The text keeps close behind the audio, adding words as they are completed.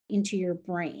into your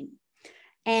brain.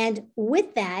 And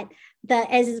with that,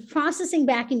 as it's processing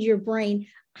back into your brain,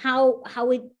 how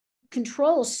it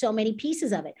controls so many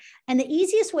pieces of it. And the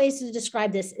easiest ways to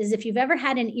describe this is if you've ever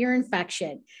had an ear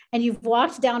infection and you've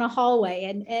walked down a hallway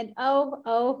and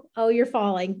oh, you're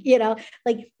falling,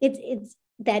 like it's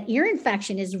that ear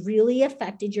infection has really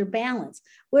affected your balance.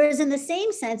 Whereas in the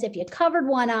same sense, if you covered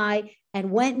one eye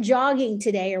and went jogging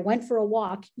today or went for a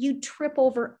walk, you trip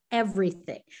over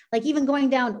everything. Like even going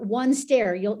down one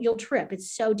stair, you'll trip.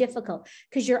 It's so difficult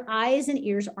because your eyes and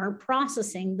ears aren't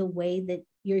processing the way that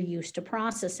you're used to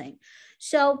processing.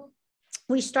 So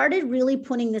we started really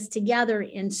putting this together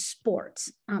in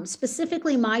sports,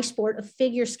 specifically my sport of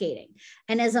figure skating.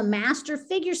 And as a master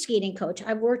figure skating coach,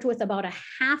 I've worked with about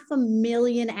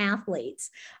 500,000 athletes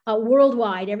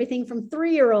worldwide, everything from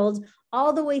 3-year-olds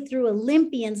all the way through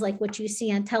Olympians, like what you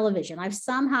see on television. I've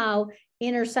somehow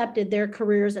intercepted their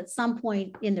careers at some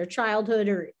point in their childhood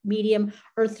or medium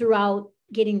or throughout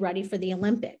getting ready for the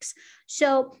Olympics.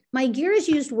 So my gear is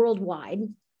used worldwide.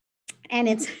 And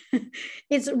it's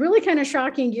really kind of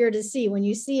shocking gear to see when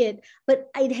you see it, but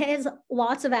it has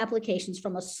lots of applications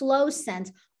from a slow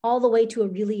sense all the way to a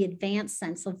really advanced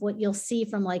sense of what you'll see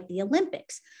from like the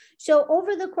Olympics. So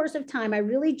over the course of time, I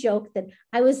really joked that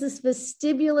I was this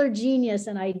vestibular genius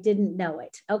and I didn't know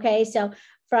it. Okay. So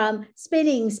from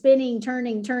spinning,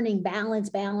 turning, balance,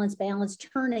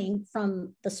 turning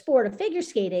from the sport of figure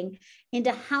skating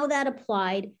into how that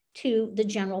applied to the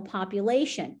general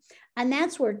population. And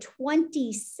that's where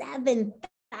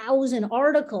 27,000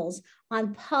 articles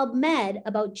on PubMed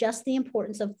about just the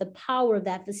importance of the power of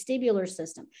that vestibular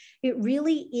system. It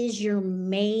really is your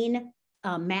main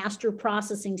master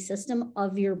processing system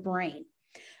of your brain.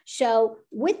 So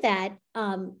with that,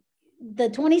 the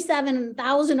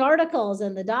 27,000 articles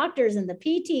and the doctors and the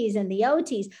PTs and the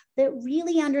OTs that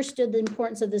really understood the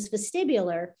importance of this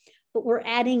vestibular, but we're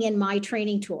adding in my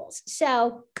training tools.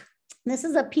 So this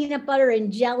is a peanut butter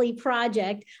and jelly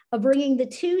project of bringing the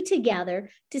two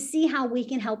together to see how we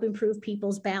can help improve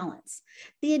people's balance.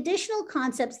 The additional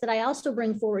concepts that I also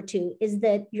bring forward to is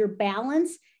that your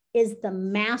balance is the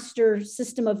master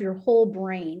system of your whole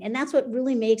brain. And that's what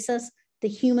really makes us the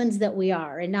humans that we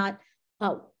are, and not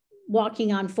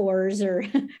walking on fours or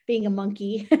being a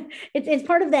monkey. It's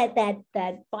part of that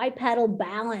bipedal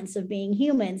balance of being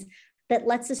humans that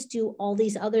lets us do all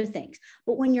these other things.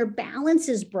 But when your balance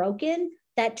is broken,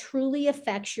 that truly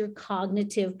affects your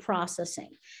cognitive processing.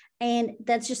 And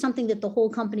that's just something that the whole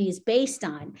company is based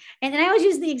on. And I always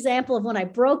use the example of when I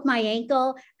broke my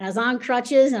ankle and I was on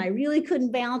crutches and I really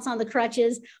couldn't balance on the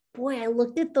crutches. Boy, I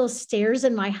looked at those stairs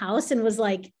in my house and was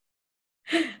like,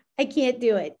 I can't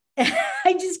do it.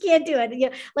 I just can't do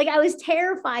it. Like I was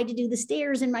terrified to do the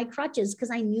stairs in my crutches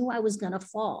because I knew I was going to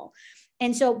fall.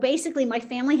 And so basically my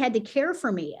family had to care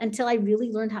for me until I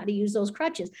really learned how to use those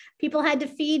crutches. People had to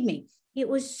feed me. It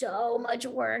was so much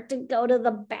work to go to the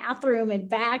bathroom and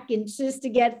back and just to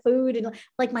get food. And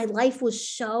like my life was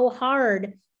so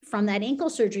hard from that ankle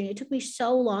surgery. And it took me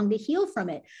so long to heal from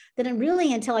it that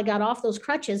really until I got off those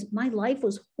crutches, my life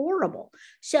was horrible.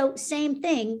 So same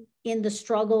thing in the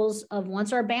struggles of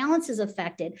once our balance is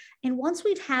affected. And once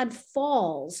we've had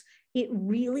falls, it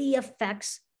really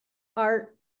affects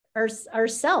our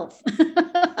self.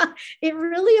 It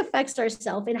really affects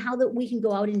ourself and how that we can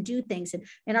go out and do things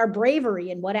and our bravery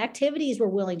and what activities we're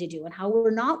willing to do and how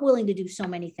we're not willing to do so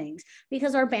many things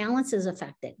because our balance is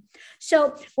affected.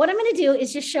 So what I'm going to do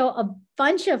is just show a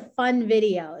bunch of fun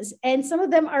videos, and some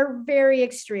of them are very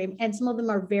extreme and some of them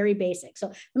are very basic. So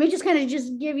let me just kind of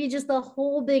just give you just the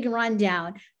whole big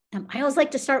rundown. I always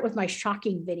like to start with my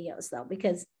shocking videos though,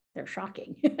 because they're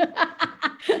shocking.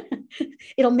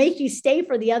 It'll make you stay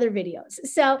for the other videos.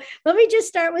 So let me just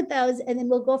start with those and then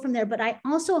we'll go from there. But I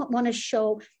also want to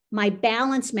show my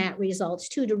balance mat results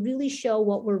too, to really show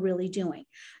what we're really doing.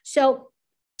 So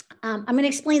I'm going to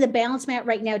explain the balance mat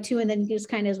right now too, and then just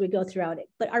kind of as we go throughout it.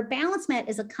 But our balance mat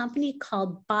is a company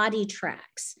called Body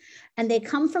Tracks, and they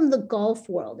come from the golf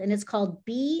world, and it's called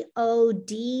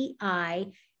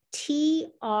BODITRAK,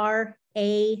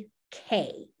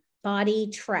 Body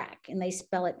Track, and they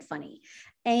spell it funny.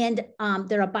 And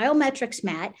they're a biometrics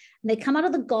mat, and they come out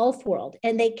of the golf world,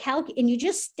 and they and you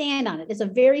just stand on it. It's a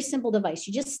very simple device.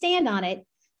 You just stand on it.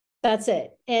 That's it.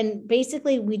 And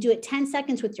basically we do it 10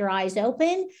 seconds with your eyes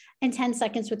open and 10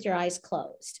 seconds with your eyes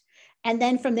closed. And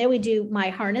then from there we do my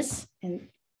harness and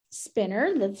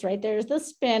spinner. That's right. There's the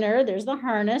spinner. There's the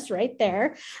harness right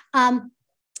there.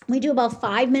 We do about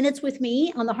 5 minutes with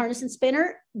me on the harness and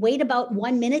spinner, wait about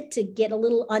 1 minute to get a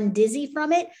little undizzy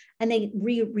from it. And then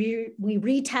we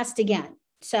retest again.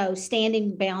 So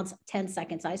standing balance, 10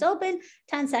 seconds, eyes open,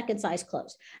 10 seconds, eyes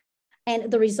closed.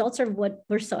 And the results are what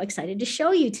we're so excited to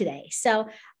show you today. So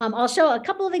I'll show a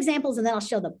couple of examples, and then I'll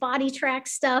show the body track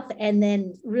stuff, and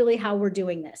then really how we're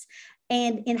doing this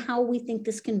and how we think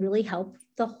this can really help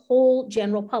the whole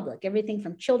general public, everything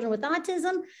from children with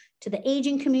autism to the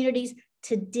aging communities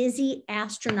to dizzy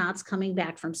astronauts coming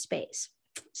back from space.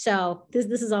 So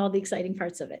this is all the exciting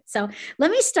parts of it. So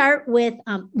let me start with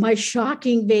my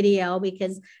shocking video,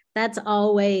 because that's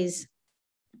always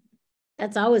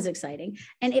exciting.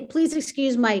 And please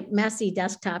excuse my messy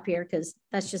desktop here, because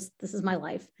this is my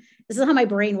life. This is how my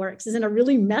brain works, is in a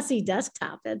really messy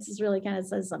desktop. This really kind of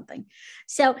says something.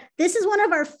 So this is one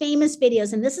of our famous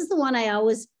videos. And this is the one I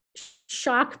always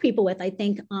shock people with, I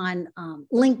think, on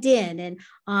LinkedIn and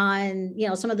on,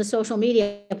 some of the social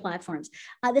media platforms.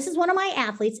 This is one of my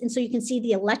athletes. And so you can see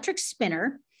the electric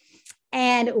spinner.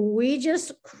 And we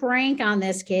just crank on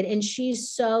this kid, and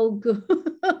she's so good.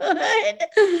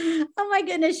 Oh my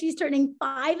goodness, she's turning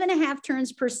 5.5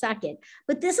 turns per second.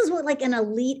 But this is what like an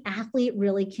elite athlete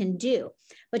really can do.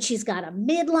 But she's got a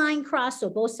midline cross, so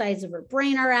both sides of her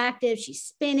brain are active. She's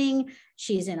spinning,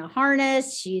 she's in a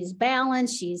harness, she's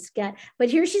balanced, but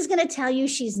here she's going to tell you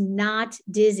she's not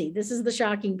dizzy. This is the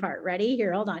shocking part. Ready?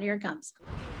 Here, hold on, here it comes.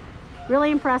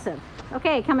 Really impressive.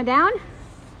 Okay, coming down.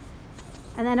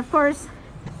 And then, of course,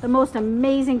 the most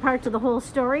amazing part to the whole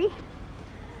story.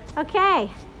 Okay,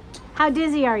 how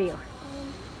dizzy are you?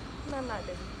 I'm not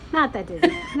dizzy. Not that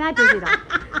dizzy. Not dizzy at all.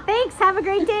 Thanks. Have a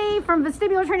great day from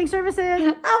Vestibular Training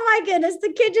Services. Oh my goodness,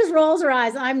 the kid just rolls her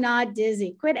eyes. I'm not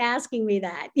dizzy. Quit asking me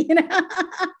that.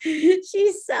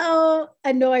 She's so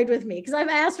annoyed with me because I've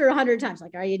asked her 100 times,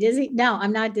 like, are you dizzy? No,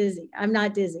 I'm not dizzy. I'm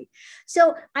not dizzy.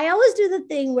 So I always do the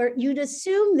thing where you'd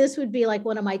assume this would be like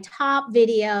one of my top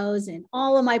videos in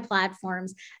all of my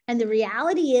platforms. And the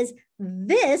reality is,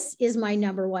 this is my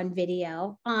 #1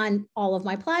 video on all of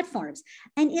my platforms.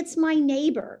 And it's my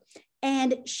neighbor.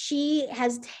 And she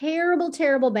has terrible,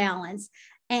 terrible balance.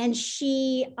 And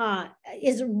she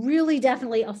is really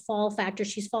definitely a fall factor.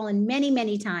 She's fallen many,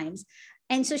 many times.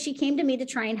 And so she came to me to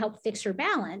try and help fix her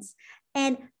balance.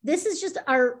 And this is just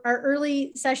our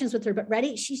early sessions with her, but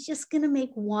ready? She's just going to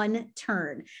make one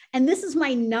turn. And this is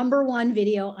my #1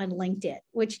 video on LinkedIn,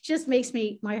 which just makes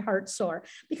my heart sore,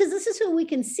 because this is who we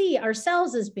can see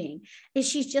ourselves as being, is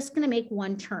she's just going to make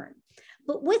one turn.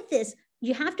 But with this,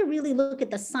 you have to really look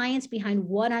at the science behind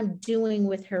what I'm doing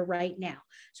with her right now.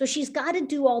 So she's got to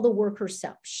do all the work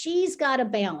herself. She's got to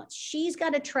balance. She's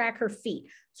got to track her feet.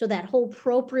 So that whole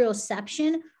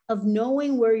proprioception of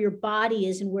knowing where your body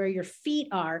is and where your feet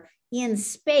are in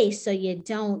space so you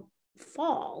don't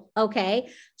fall. Okay.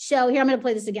 So here, I'm going to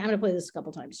play this again. I'm going to play this a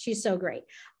couple times. She's so great.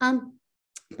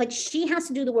 But she has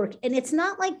to do the work. And it's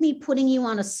not like me putting you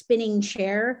on a spinning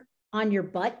chair on your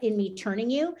butt and me turning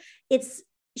you.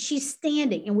 She's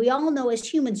standing. And we all know as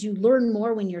humans, you learn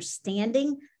more when you're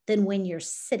standing than when you're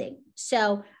sitting.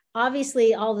 So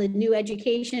obviously, all the new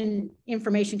education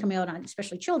information coming out on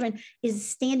especially children is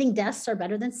standing desks are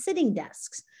better than sitting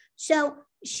desks. So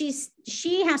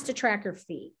she has to track her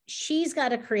feet. She's got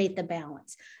to create the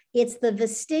balance. It's the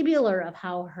vestibular of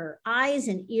how her eyes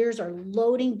and ears are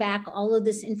loading back all of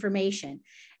this information.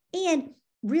 And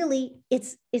really,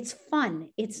 it's fun.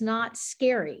 It's not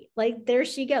scary. Like, there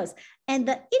she goes. And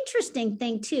the interesting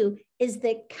thing too is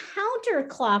that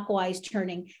counterclockwise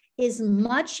turning is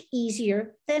much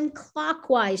easier than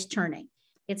clockwise turning.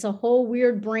 It's a whole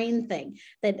weird brain thing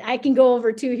that I can go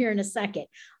over to here in a second.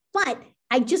 But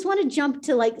I just want to jump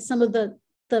to like some of the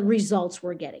results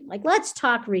we're getting. Like, let's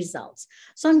talk results.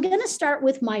 So I'm going to start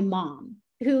with my mom,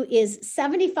 who is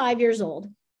 75 years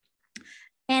old.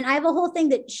 And I have a whole thing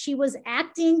that she was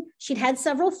acting, she'd had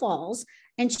several falls,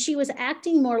 and she was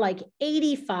acting more like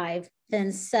 85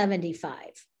 than 75.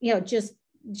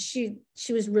 She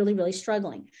was really, really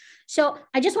struggling. So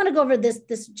I just want to go over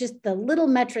this just the little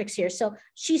metrics here. So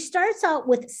she starts out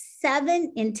with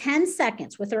 7 in 10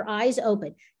 seconds with her eyes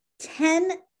open,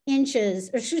 7 inches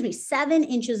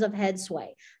of head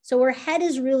sway. So her head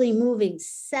is really moving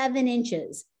 7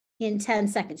 inches in 10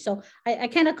 seconds. So I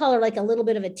kind of call her like a little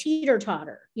bit of a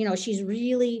teeter-totter. She's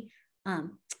really,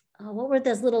 what were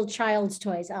those little child's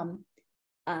toys?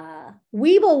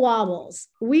 Weeble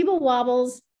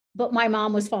wobbles, but my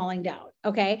mom was falling down.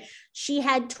 Okay. She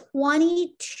had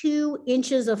 22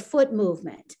 inches of foot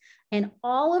movement, and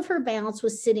all of her balance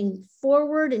was sitting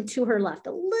forward and to her left,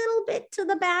 a little bit to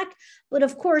the back. But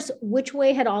of course, which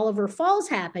way had all of her falls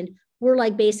happened? We're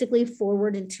like basically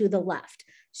forward and to the left.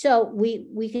 So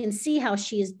we can see how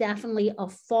she is definitely a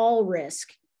fall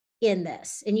risk in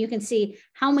this. And you can see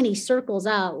how many circles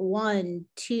out. 1,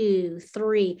 2,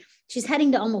 3. She's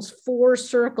heading to almost 4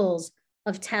 circles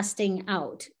of testing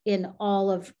out in all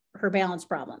of her balance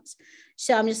problems.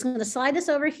 So I'm just going to slide this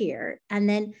over here. And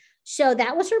then, so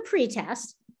that was her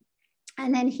pre-test.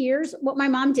 And then here's what my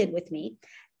mom did with me.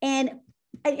 And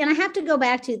I have to go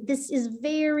back to, this is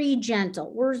very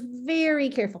gentle. We're very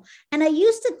careful. And I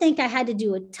used to think I had to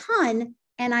do a ton,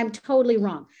 and I'm totally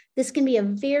wrong. This can be a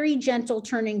very gentle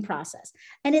turning process.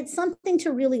 And it's something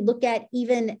to really look at,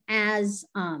 even as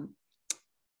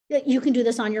you can do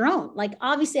this on your own. Like,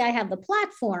 obviously I have the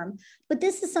platform, but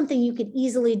this is something you could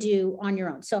easily do on your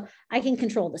own. So I can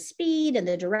control the speed and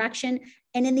the direction.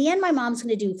 And in the end, my mom's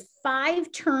going to do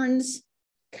 5 turns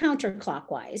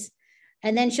counterclockwise.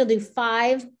 And then she'll do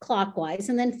 5 clockwise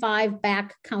and then 5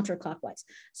 back counterclockwise.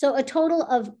 So a total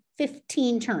of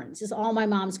 15 turns is all my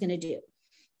mom's going to do.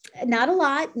 Not a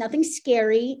lot, nothing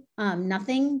scary,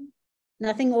 nothing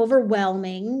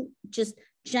overwhelming, just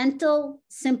gentle,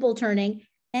 simple turning,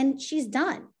 and she's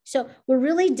done. So we're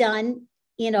really done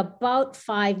in about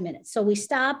 5 minutes. So we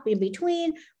stop in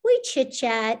between, we chit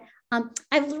chat.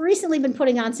 I've recently been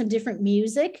putting on some different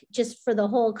music just for the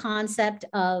whole concept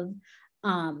of,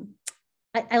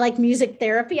 I like music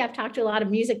therapy. I've talked to a lot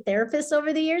of music therapists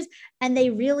over the years, and they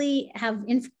really have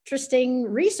interesting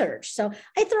research. So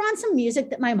I throw on some music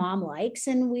that my mom likes,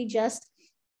 and we just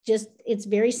it's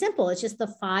very simple. It's just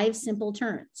the 5 simple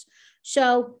turns.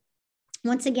 So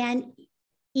once again,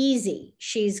 easy.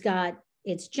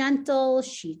 It's gentle,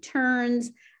 she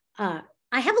turns. I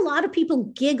have a lot of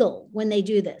people giggle when they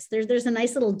do this. There's a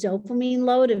nice little dopamine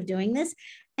load of doing this,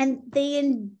 and they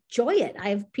enjoy it. I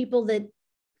have people that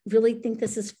really think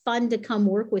this is fun to come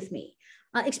work with me,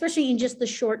 especially in just the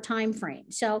short time frame.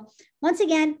 So once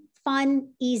again, fun,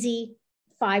 easy,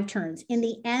 5 turns. In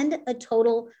the end, a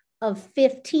total of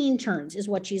 15 turns is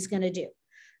what she's going to do.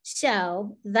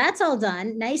 So that's all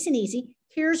done, nice and easy.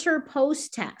 Here's her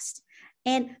post-test.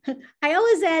 And I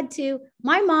always add to,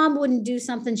 my mom wouldn't do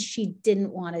something she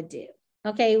didn't want to do.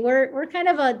 Okay, we're kind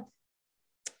of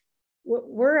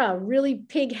we're a really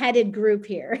pig-headed group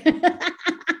here.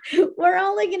 We're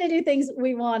only going to do things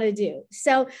we want to do.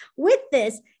 So with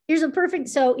this, here's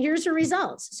her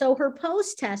results. So her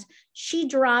post-test, she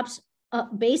drops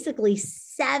basically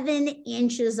 7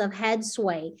 inches of head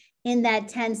sway in that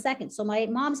 10 seconds. So my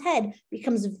mom's head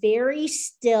becomes very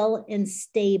still and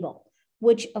stable,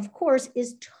 which of course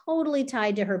is totally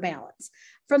tied to her balance.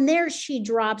 From there, she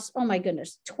drops, oh my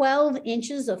goodness, 12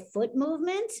 inches of foot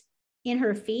movement in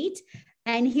her feet.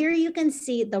 And here you can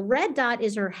see the red dot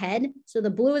is her head. So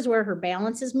the blue is where her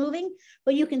balance is moving,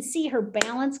 but you can see her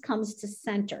balance comes to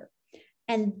center.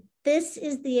 And this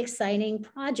is the exciting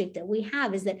project that we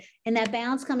have, is that in that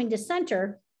balance coming to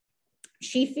center,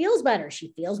 she feels better.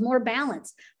 She feels more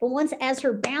balanced. But as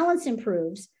her balance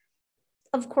improves,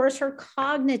 of course, her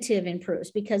cognitive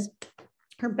improves because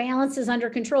her balance is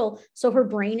under control. So her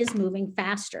brain is moving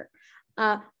faster.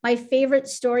 My favorite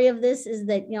story of this is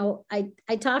that,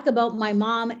 I talk about my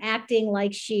mom acting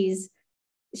like she's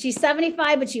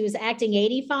 75, but she was acting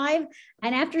 85.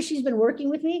 And after she's been working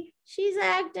with me, she's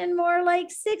acting more like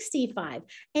 65.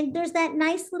 And there's that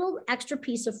nice little extra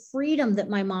piece of freedom that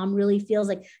my mom really feels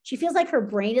like. She feels like her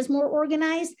brain is more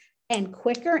organized and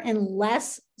quicker and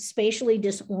less spatially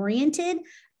disoriented.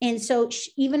 And so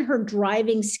even her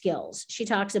driving skills, she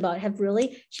talks about,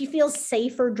 she feels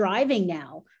safer driving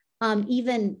now.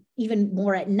 Even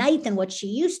more at night than what she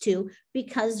used to,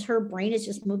 because her brain is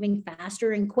just moving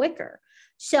faster and quicker.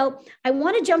 So I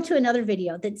want to jump to another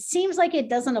video that seems like it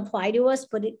doesn't apply to us,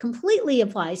 but it completely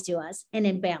applies to us and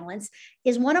in balance.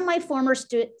 Is one of my former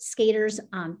skaters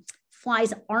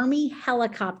flies Army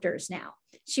helicopters now.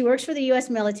 She works for the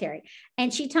US military,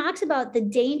 and she talks about the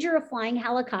danger of flying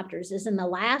helicopters is in the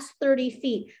last 30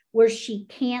 feet where she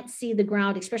can't see the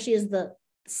ground, especially as the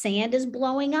sand is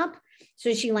blowing up.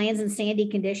 So she lands in sandy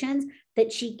conditions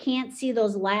that she can't see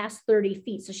those last 30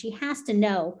 feet. So she has to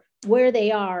know where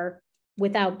they are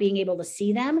without being able to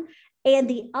see them. And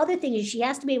the other thing is she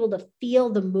has to be able to feel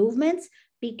the movements,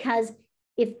 because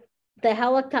if the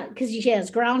helicopter, because she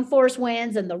has ground force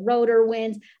winds and the rotor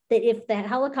winds, that if the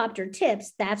helicopter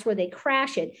tips, that's where they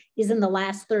crash it, is in the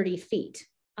last 30 feet.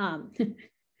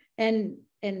 And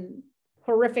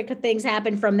horrific things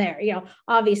happen from there,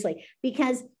 obviously,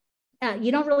 because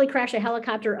you don't really crash a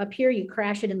helicopter up here, you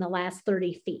crash it in the last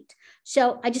 30 feet.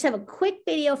 So I just have a quick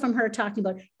video from her talking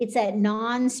about it's that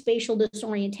non-spatial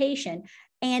disorientation.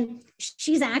 And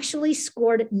she's actually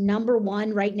scored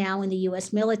 #1 right now in the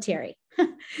US military,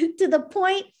 to the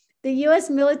point the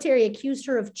US military accused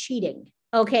her of cheating,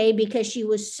 okay, because she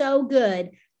was so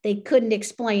good they couldn't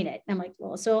explain it. And I'm like,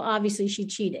 well, so obviously she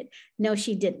cheated. No,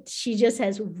 she didn't. She just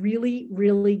has really,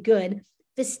 really good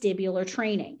vestibular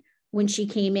training when she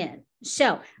came in.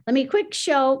 So let me quick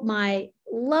show my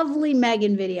lovely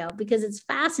Megan video because it's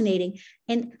fascinating,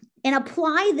 and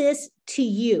apply this to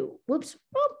you. Whoops,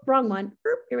 oh, wrong one.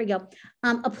 Here we go.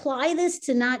 Apply this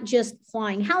to not just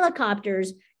flying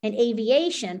helicopters and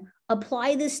aviation.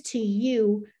 Apply this to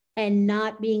you and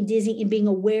not being dizzy and being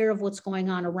aware of what's going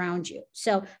on around you.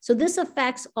 So this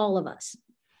affects all of us.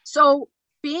 So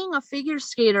being a figure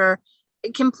skater,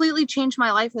 it completely changed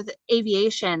my life with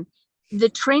aviation. The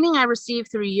training I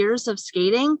received through years of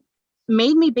skating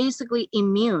made me basically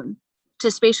immune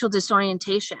to spatial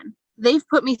disorientation. They've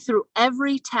put me through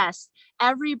every test,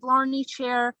 every Blarney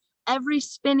chair, every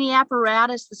spinny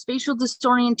apparatus, the spatial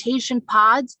disorientation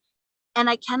pods, and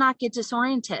I cannot get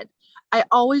disoriented. I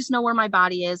always know where my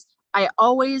body is. I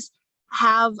always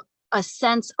have a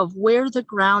sense of where the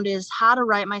ground is, how to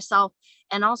right myself,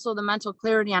 and also the mental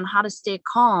clarity on how to stay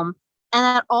calm. And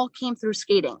that all came through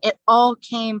skating. It all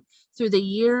came through the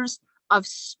years of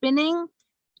spinning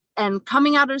and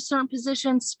coming out of a certain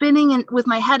position, spinning with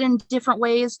my head in different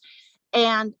ways.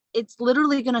 And it's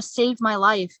literally going to save my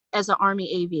life as an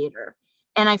Army aviator.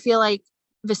 And I feel like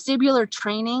vestibular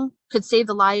training could save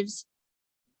the lives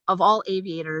of all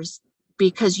aviators,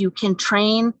 because you can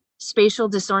train spatial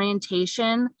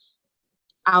disorientation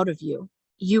out of you.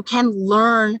 You can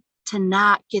learn to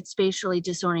not get spatially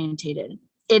disorientated.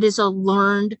 It is a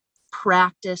learned,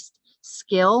 practiced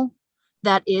skill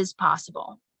that is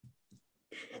possible.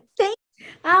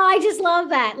 Oh, I just love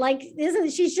that. Like,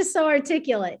 she's just so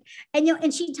articulate. And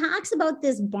and she talks about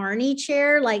this Barney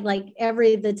chair, like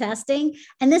the testing.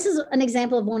 And this is an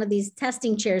example of one of these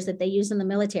testing chairs that they use in the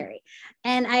military.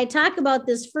 And I talk about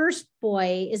this first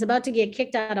boy is about to get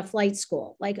kicked out of flight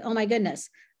school. Like, oh my goodness,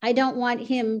 I don't want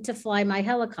him to fly my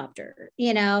helicopter,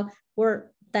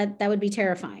 or that would be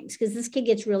terrifying because this kid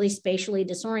gets really spatially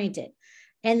disoriented.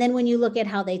 And then when you look at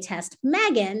how they test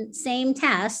Megan, same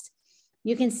test,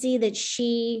 you can see that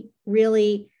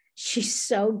she's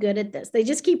so good at this. They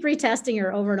just keep retesting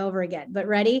her over and over again. But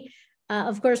ready?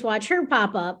 Of course, watch her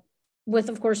pop up with,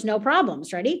 of course, no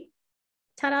problems. Ready?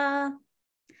 Ta-da.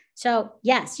 So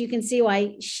yes, you can see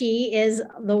why she is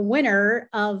the winner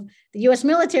of the US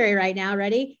military right now.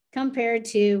 Ready? Compared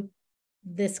to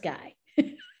this guy.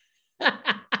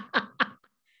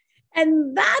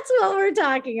 And that's what we're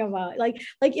talking about. Like,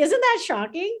 isn't that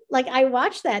shocking? Like, I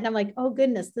watched that and I'm like, oh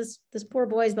goodness, this poor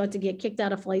boy is about to get kicked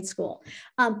out of flight school.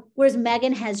 Whereas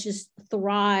Megan has just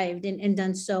thrived and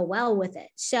done so well with it.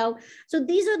 So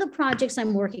these are the projects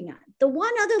I'm working on. The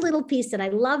one other little piece that I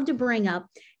love to bring up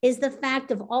is the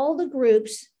fact of all the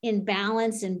groups in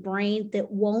balance and brain that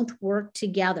won't work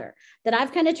together, that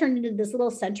I've kind of turned into this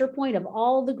little center point of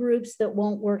all the groups that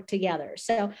won't work together.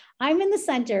 So I'm in the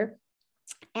center.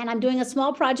 And I'm doing a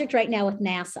small project right now with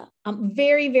NASA,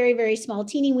 very, very, very small,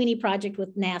 teeny weeny project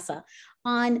with NASA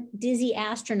on dizzy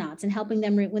astronauts and helping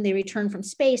them when they return from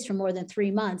space for more than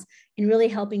 3 months and really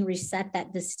helping reset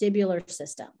that vestibular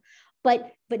system.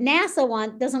 But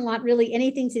NASA doesn't want really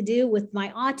anything to do with my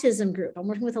autism group. I'm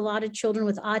working with a lot of children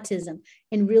with autism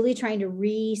and really trying to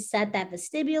reset that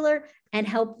vestibular and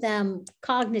help them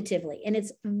cognitively. And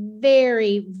it's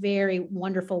very, very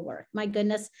wonderful work. My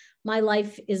goodness, my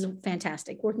life is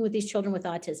fantastic working with these children with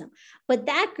autism. But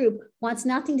that group wants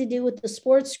nothing to do with the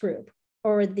sports group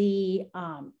or the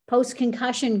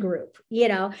post-concussion group,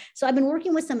 So I've been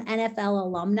working with some NFL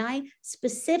alumni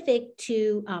specific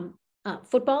to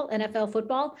football, NFL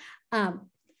football. I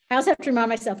also have to remind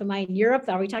myself, am I in Europe?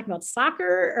 Are we talking about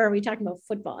soccer or are we talking about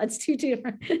football? It's two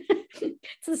different.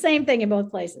 It's the same thing in both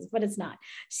places, but it's not.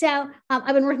 So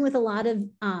I've been working with a lot of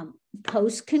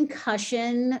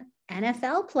post-concussion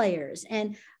NFL players.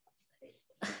 And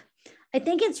I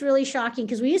think it's really shocking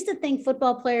because we used to think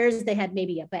football players, they had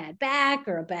maybe a bad back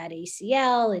or a bad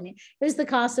ACL, and it was the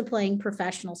cost of playing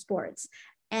professional sports.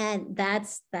 And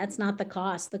that's not the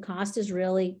cost. The cost is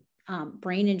really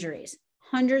brain injuries,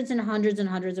 hundreds and hundreds and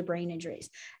hundreds of brain injuries.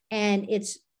 And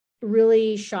it's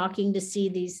really shocking to see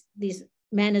these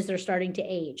men as they're starting to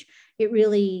age. It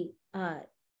really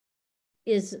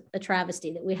is a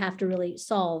travesty that we have to really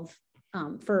solve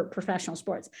for professional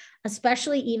sports,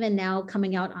 especially even now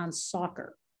coming out on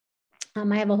soccer.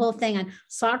 I have a whole thing on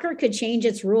soccer could change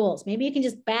its rules. Maybe you can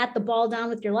just bat the ball down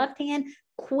with your left hand,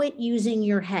 quit using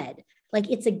your head. Like,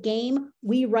 it's a game.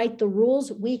 We write the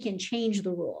rules. We can change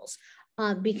the rules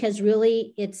because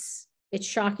really it's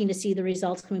shocking to see the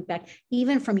results coming back,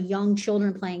 even from young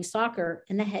children playing soccer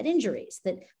and the head injuries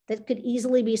that could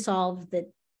easily be solved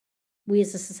that we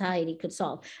as a society could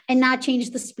solve, and not change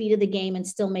the speed of the game and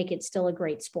still make it still a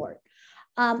great sport.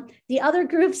 The other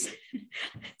groups,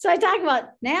 so I talk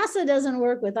about NASA doesn't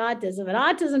work with autism, and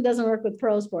autism doesn't work with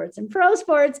pro sports, and pro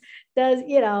sports does,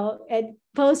 and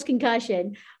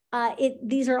post-concussion.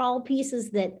 These are all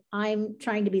pieces that I'm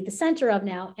trying to be the center of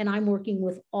now, and I'm working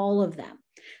with all of them.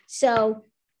 So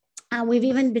we've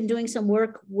even been doing some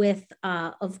work with,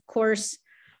 of course,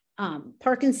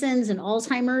 Parkinson's and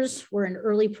Alzheimer's. We're in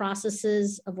early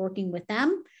processes of working with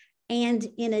them. And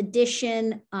in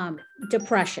addition,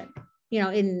 depression,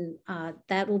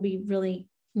 that will be really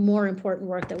more important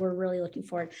work that we're really looking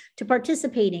forward to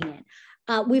participating in.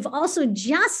 We've also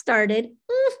just started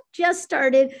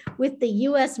with the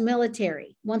US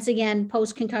military, once again,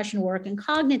 post-concussion work and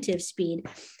cognitive speed.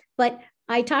 But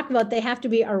I talk about they have to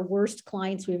be our worst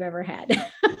clients we've ever had.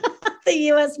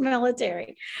 The US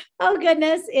military. Oh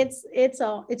goodness, it's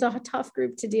a tough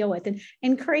group to deal with,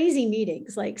 and crazy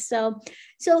meetings. So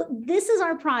this is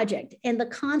our project, and the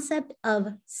concept of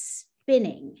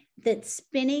spinning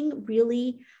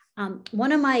really,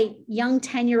 one of my young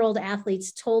 10-year-old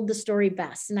athletes told the story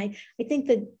best. And I think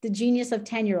the genius of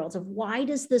 10-year-olds of why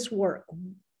does this work?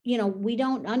 We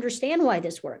don't understand why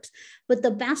this works. But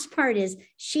the best part is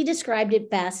she described it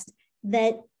best,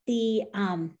 that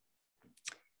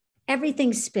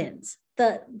everything spins.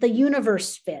 The universe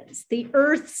spins, the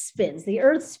earth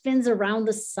spins around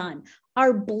the sun.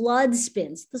 Our blood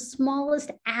spins, the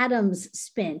smallest atoms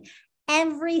spin.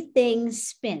 Everything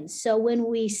spins. So when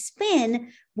we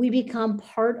spin, we become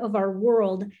part of our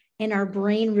world, and our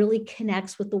brain really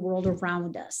connects with the world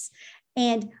around us.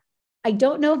 And I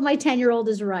don't know if my 10-year-old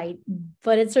is right,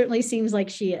 but it certainly seems like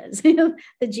she is.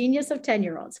 The genius of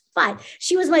 10-year-olds. But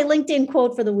she was my LinkedIn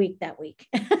quote for the week that week.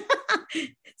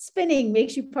 Spinning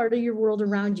makes you part of your world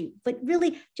around you. But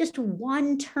really, just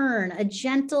one turn, a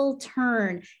gentle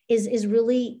turn is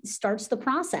really starts the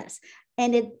process.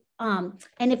 And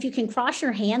if you can cross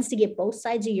your hands to get both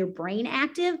sides of your brain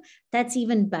active, that's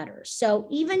even better. So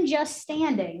even just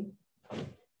standing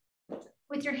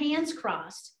with your hands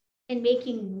crossed and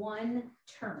making one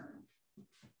turn,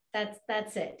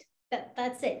 that's it.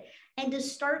 That's it. And to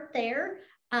start there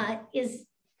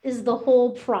is the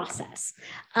whole process.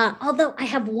 Although I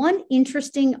have one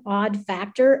interesting odd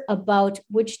factor about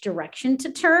which direction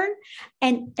to turn,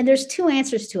 and there's two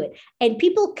answers to it. And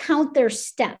people count their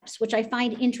steps, which I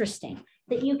find interesting,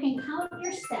 that you can count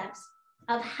your steps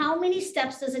of how many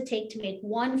steps does it take to make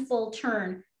one full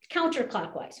turn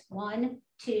counterclockwise. 1,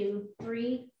 2,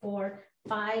 3, 4,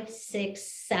 5, 6,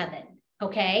 7.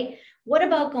 Okay. What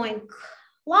about going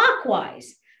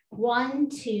clockwise? 1,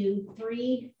 2,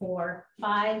 3, 4,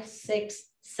 5, 6,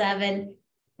 7,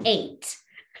 8.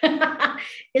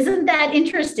 Isn't that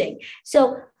interesting?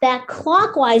 So that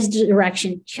clockwise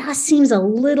direction just seems a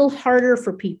little harder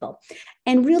for people.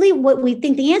 And really what we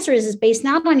think the answer is based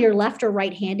not on your left or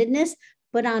right-handedness,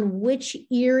 but on which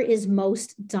ear is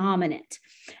most dominant.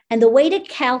 And the way to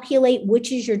calculate which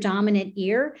is your dominant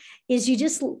ear is you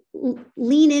just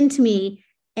lean into me,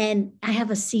 and I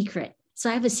have a secret. So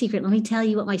I have a secret. Let me tell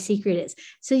you what my secret is.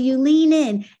 So you lean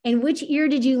in, and which ear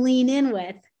did you lean in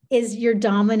with is your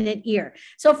dominant ear.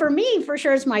 So for me, for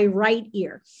sure, it's my right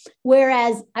ear.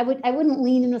 Whereas I wouldn't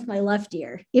lean in with my left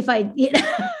ear if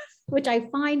which I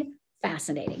find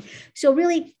fascinating. So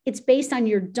really it's based on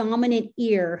your dominant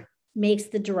ear makes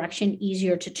the direction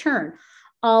easier to turn.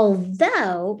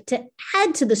 Although to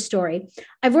add to the story,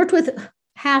 I've worked with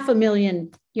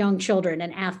 500,000 young children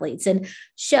and athletes. And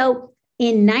so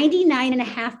in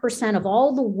 99.5% of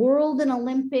all the world and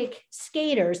Olympic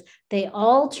skaters, they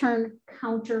all turn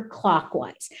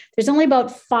counterclockwise. There's only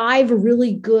about 5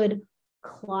 really good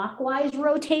clockwise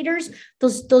rotators.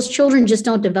 Those children just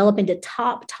don't develop into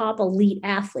top elite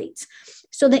athletes.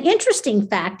 So the interesting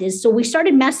fact is, so we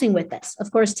started messing with this,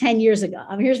 of course, 10 years ago.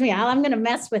 Here's me, I'm going to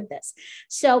mess with this.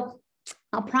 So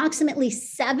approximately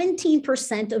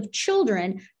 17% of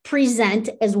children present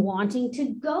as wanting to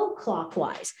go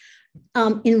clockwise.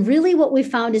 And really what we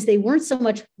found is they weren't so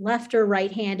much left or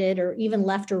right-handed or even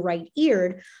left or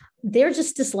right-eared. They're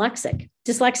just dyslexic.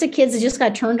 Dyslexic kids just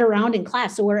got turned around in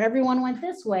class. So where everyone went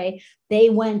this way, they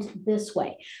went this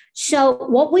way. So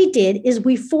what we did is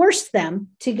we forced them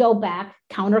to go back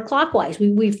counterclockwise.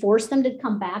 We forced them to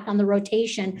come back on the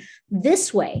rotation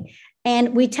this way.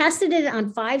 And we tested it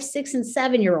on 5, 6, and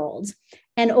 7-year-olds.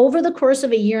 And over the course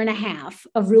of a year and a half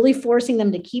of really forcing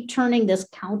them to keep turning this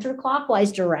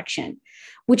counterclockwise direction,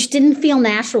 which didn't feel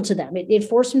natural to them. It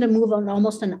forced them to move on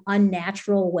almost an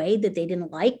unnatural way that they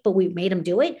didn't like, but we made them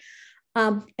do it.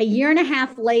 A year and a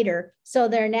half later, so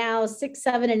they're now 6,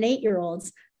 7, and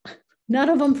 8-year-olds, None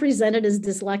of them presented as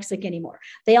dyslexic anymore.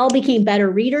 They all became better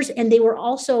readers. And they were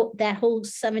also, that whole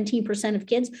 17% of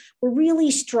kids were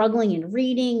really struggling in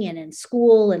reading and in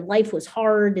school, and life was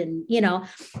hard. And,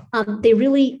 they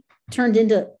really turned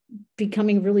into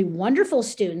becoming really wonderful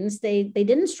students. They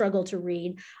didn't struggle to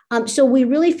read. So we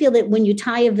really feel that when you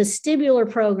tie a vestibular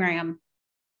program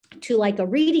to like a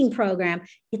reading program,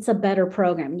 it's a better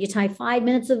program. You tie 5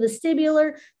 minutes of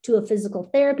vestibular to a physical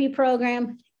therapy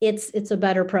program, it's a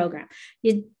better program.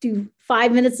 You do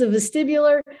 5 minutes of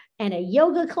vestibular and a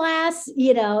yoga class,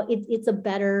 it's a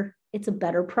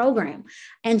better program.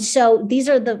 And so these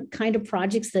are the kind of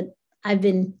projects that I've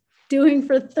been doing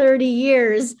for 30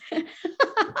 years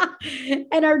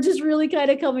and are just really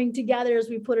kind of coming together as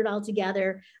we put it all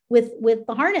together with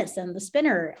the harness and the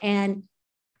spinner and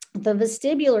the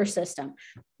vestibular system.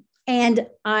 And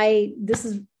this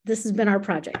has been our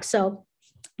project. So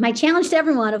my challenge to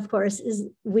everyone, of course, is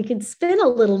we could spin a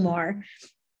little more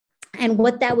and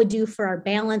what that would do for our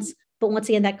balance, but once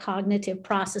again, that cognitive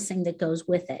processing that goes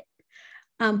with it.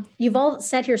 You've all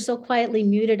sat here so quietly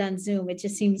muted on Zoom. It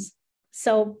just seems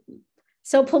so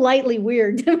politely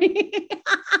weird to me.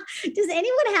 Does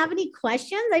anyone have any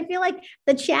questions? I feel like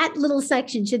the chat little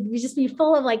section should just be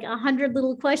full of like 100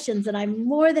 little questions that I'm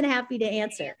more than happy to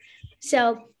answer.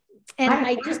 So,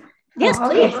 and yes,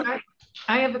 please.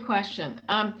 I have a question.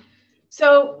 And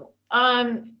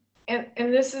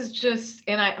this is just,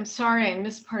 and I'm sorry I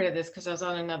missed part of this because I was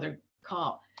on another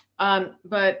call.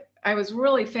 But I was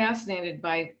really fascinated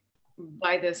by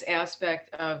this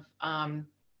aspect of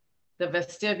the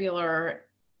vestibular,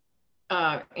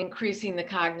 increasing the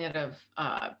cognitive,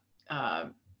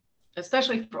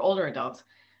 especially for older adults,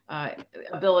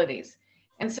 abilities.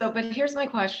 And so, but here's my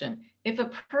question. If a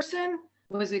person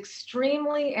was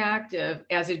extremely active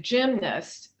as a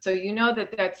gymnast, so you know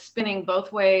that's spinning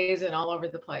both ways and all over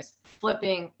the place,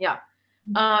 flipping, yeah.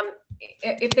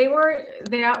 If they were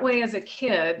that way as a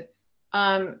kid,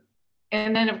 and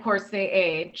then of course they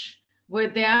age,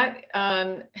 would that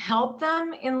help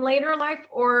them in later life?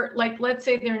 Or like, let's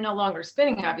say they're no longer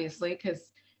spinning, obviously,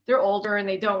 because they're older and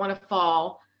they don't want to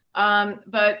fall.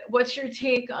 But what's your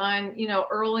take on,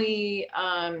 early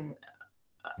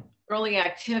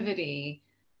activity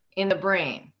in the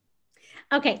brain?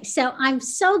 Okay, so I'm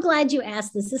so glad you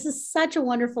asked this. This is such a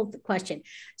wonderful question.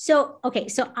 So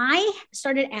I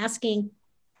started asking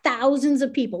thousands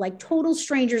of people, like total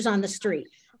strangers on the street.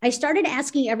 I started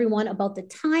asking everyone about the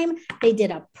time they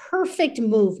did a perfect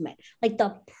movement, like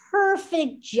the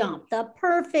perfect jump, the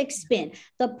perfect spin,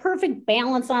 the perfect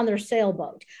balance on their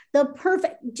sailboat,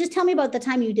 just tell me about the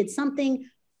time you did something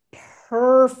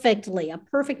perfectly, a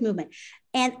perfect movement.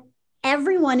 And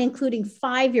everyone, including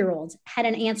 5-year-olds, had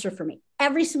an answer for me.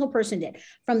 Every single person did,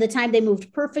 from the time they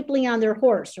moved perfectly on their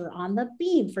horse or on the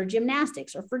beam for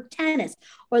gymnastics or for tennis,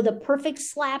 or the perfect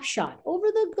slap shot over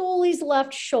the goalie's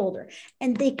left shoulder.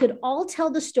 And they could all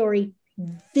tell the story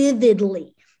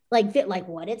vividly, like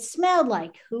what it smelled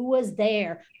like, who was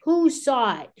there, who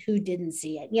saw it, who didn't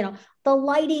see it, the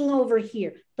lighting over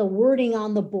here, the wording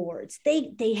on the boards.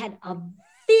 They had a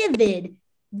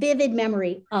vivid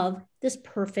memory of this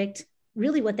perfect.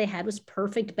 Really what they had was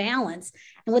perfect balance.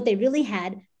 And what they really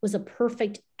had was a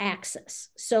perfect axis.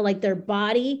 So like their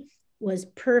body was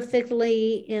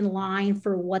perfectly in line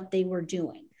for what they were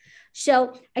doing.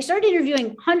 So I started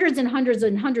interviewing hundreds and hundreds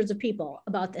and hundreds of people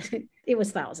about this. It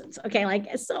was thousands. Okay.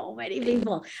 Like so many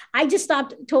people. I just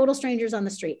stopped total strangers on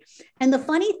the street. And the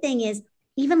funny thing is,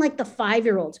 even like the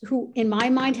 5-year-olds who in my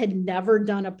mind had never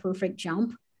done a perfect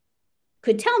jump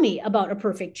could tell me about a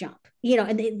perfect jump.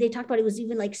 And they talked about it was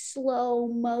even like slow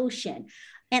motion.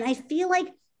 And I feel like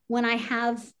when I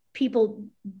have people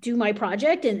do my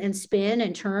project and spin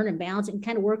and turn and balance and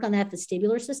kind of work on that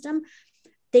vestibular system,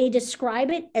 they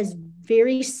describe it as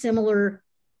very similar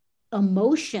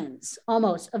emotions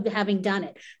almost of having done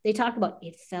it. They talk about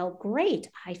it felt great.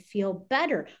 I feel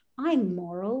better. I'm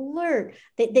more alert.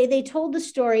 They told the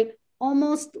story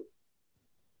almost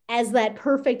as that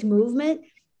perfect movement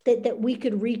that we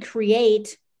could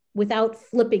recreate without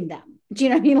flipping them. Do you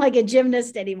know what I mean? Like a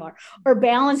gymnast anymore, or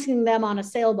balancing them on a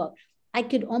sailboat. I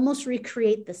could almost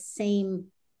recreate the same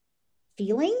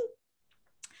feeling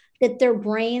that their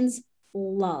brains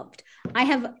loved.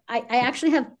 I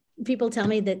actually have people tell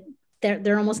me that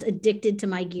they're almost addicted to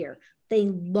my gear. They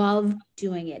love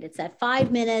doing it. It's that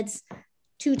 5 minutes,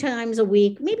 2 times a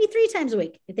week, maybe 3 times a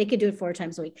week. If they could do it 4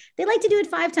 times a week, they like to do it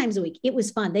 5 times a week. It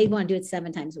was fun. They want to do it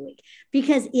 7 times a week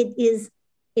because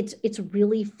it's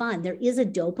really fun. There is a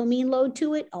dopamine load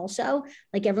to it also.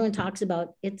 Like everyone talks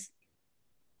about, it's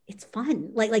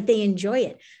fun. Like they enjoy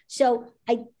it. So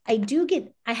I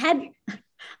had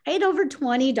I had over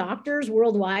 20 doctors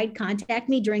worldwide contact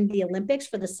me during the Olympics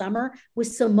for the summer with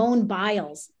Simone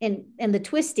Biles and the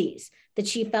twisties that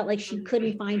she felt like she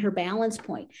couldn't find her balance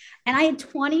point. And I had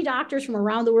 20 doctors from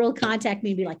around the world contact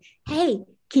me and be like, hey,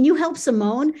 can you help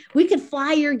Simone? We could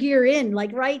fly your gear in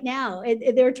like right now.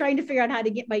 And they were trying to figure out how to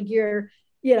get my gear,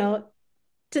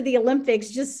 to the Olympics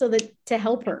just so that to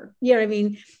help her, you know what I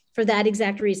mean? For that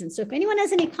exact reason. So if anyone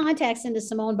has any contacts into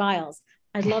Simone Biles,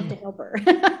 I'd love to help her.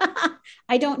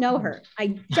 I don't know her.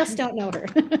 I just don't know her.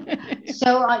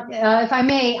 So if I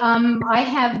may, I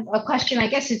have a question. I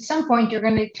guess at some point you're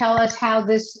going to tell us how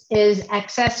this is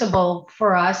accessible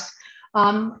for us.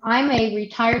 I'm a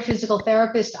retired physical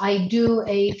therapist. I do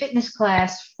a fitness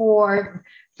class for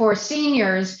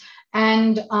seniors,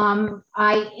 and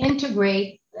I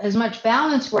integrate as much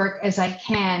balance work as I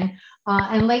can.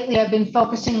 And lately I've been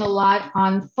focusing a lot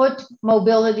on foot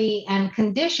mobility and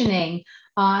conditioning,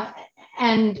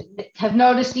 and have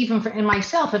noticed even in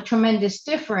myself a tremendous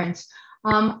difference.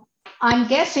 I'm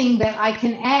guessing that I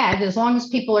can add, as long as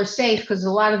people are safe, because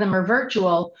a lot of them are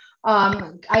virtual,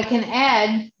 I can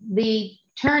add the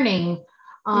turning.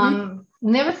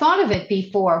 Never thought of it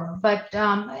before, but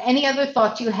any other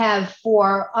thoughts you have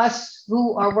for us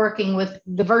who are working with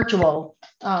the virtual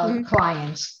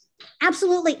clients?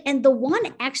 Absolutely. And the one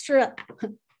extra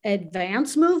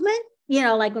advanced movement,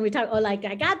 like when we talk, like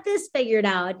I got this figured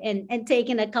out and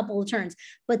taking a couple of turns,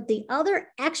 but the other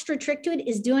extra trick to it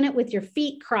is doing it with your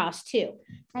feet crossed too.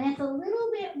 And it's a little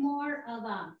bit more of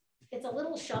it's a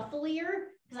little shufflier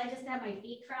because I just have my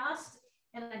feet crossed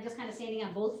and I'm just kind of standing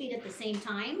on both feet at the same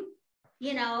time,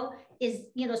 so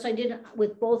I did it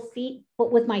with both feet,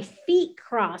 but with my feet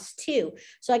crossed too.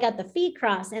 So I got the feet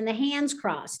crossed and the hands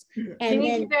crossed.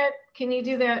 And Can you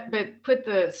do that? But put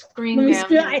the screen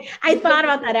down. I thought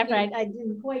about that after I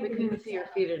didn't quite. We couldn't see your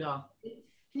feet at all.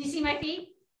 Can you see my feet?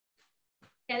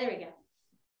 Yeah, there we go.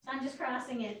 So I'm just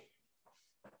crossing it.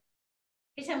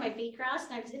 I just have my feet crossed.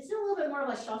 It's a little bit more of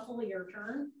a shufflier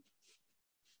turn.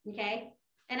 Okay.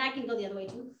 And I can go the other way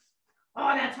too.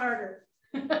 Oh, that's harder.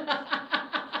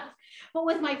 But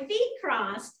with my feet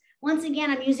crossed, once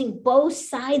again, I'm using both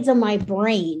sides of my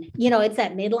brain. It's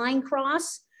that midline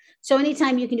cross. So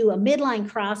anytime you can do a midline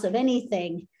cross of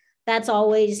anything, that's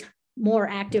always more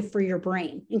active for your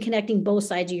brain and connecting both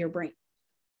sides of your brain.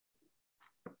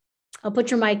 I'll put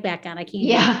your mic back on. I can't.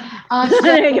 Yeah,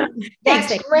 there you go.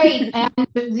 That's great. And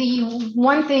the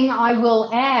one thing I will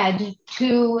add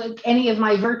to any of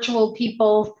my virtual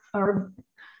people or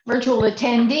virtual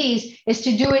attendees is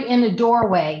to do it in a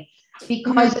doorway,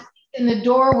 because in the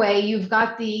doorway you've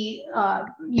got the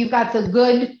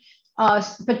good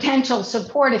potential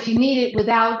support if you need it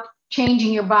without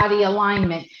changing your body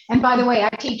alignment. And by the way, I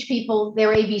teach people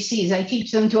their ABCs. I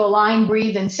teach them to align,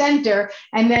 breathe, and center,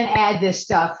 and then add this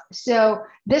stuff. So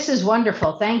this is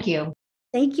wonderful. Thank you.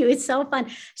 Thank you. It's so fun.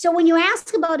 So when you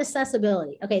ask about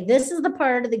accessibility, okay, this is the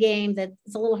part of the game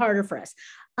that's a little harder for us.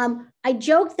 I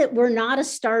joke that we're not a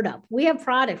startup. We have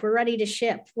product. We're ready to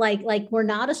ship. Like we're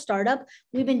not a startup.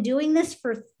 We've been doing this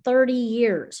for 30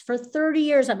 years. For 30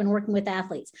 years, I've been working with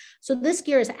athletes. So this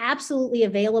gear is absolutely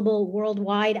available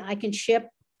worldwide. I can ship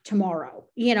tomorrow,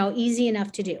 easy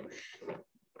enough to do.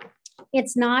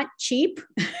 It's not cheap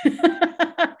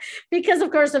because,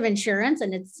 of course, of insurance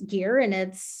and it's gear and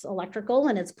it's electrical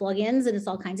and it's plugins and it's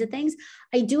all kinds of things.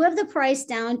 I do have the price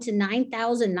down to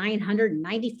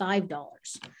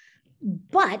 $9,995.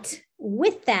 But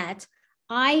with that,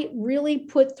 I really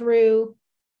put through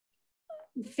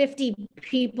 50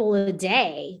 people a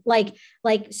day.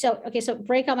 So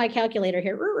break out my calculator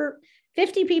here.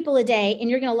 50 people a day, and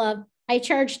you're going to love, I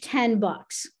charge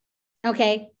 $10.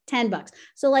 Okay. $10.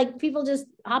 So people just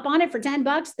hop on it for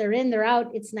 $10. They're in, they're out.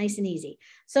 It's nice and easy.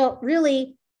 So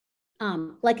really,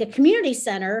 a community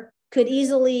center could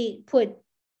easily put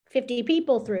 50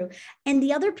 people through. And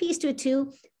the other piece to it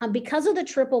too, because of the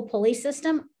triple pulley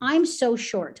system, I'm so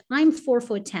short. I'm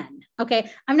 4'10".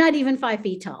 Okay. I'm not even 5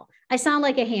 feet tall. I sound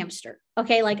like a hamster.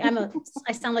 Okay.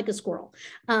 I sound like a squirrel.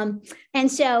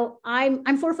 And so I'm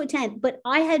 4'10", but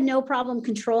I had no problem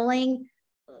controlling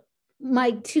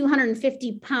my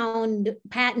 250-pound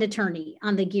patent attorney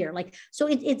on the gear. So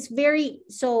I have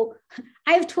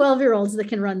 12-year-olds that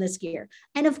can run this gear.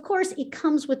 And of course it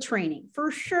comes with training.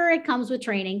 For sure it comes with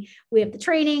training. We have the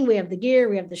training, we have the gear,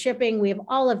 we have the shipping, we have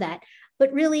all of that.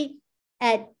 But really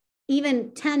at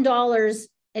even $10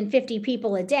 and 50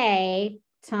 people a day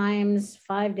times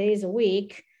 5 days a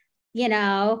week,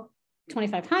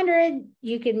 2,500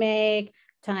 you could make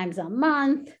times a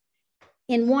month.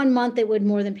 In 1 month, it would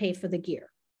more than pay for the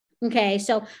gear. Okay,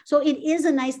 so it is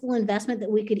a nice little investment that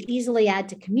we could easily add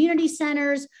to community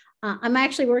centers. I'm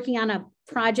actually working on a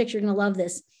project, you're going to love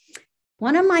this.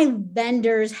 One of my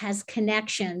vendors has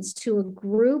connections to a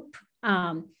group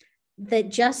that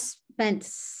just spent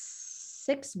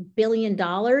 $6 billion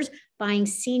buying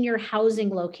senior housing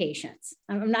locations.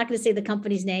 I'm not going to say the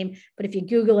company's name, but if you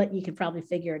Google it, you can probably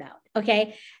figure it out.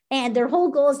 Okay. And their whole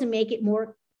goal is to make it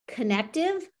more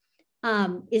connective,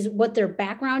 is what their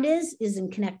background is in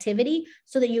connectivity,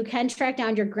 so that you can track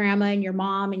down your grandma and your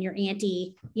mom and your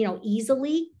auntie,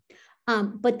 easily.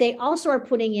 But they also are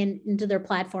putting into their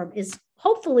platform is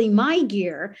hopefully my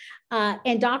gear,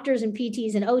 and doctors and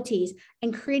PTs and OTs,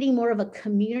 and creating more of a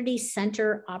community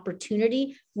center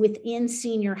opportunity within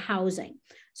senior housing,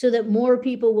 so that more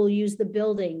people will use the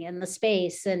building and the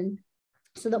space, and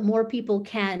so that more people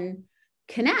can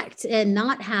connect and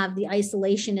not have the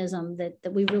isolationism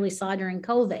that we really saw during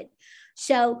COVID.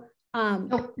 So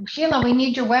Sheila, we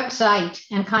need your website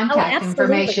and contact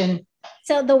information.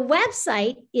 So the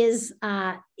website is,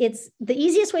 it's the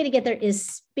easiest way to get there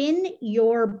is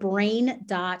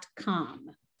spinyourbrain.com.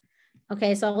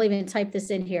 Okay, so I'll even type this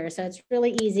in here. So it's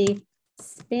really easy,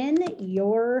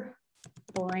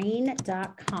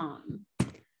 spinyourbrain.com.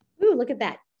 Ooh, look at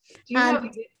that. Do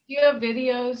you have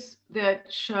videos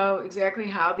that show exactly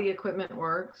how the equipment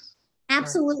works?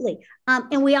 Absolutely.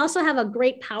 And we also have a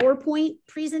great PowerPoint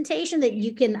presentation that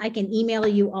I can email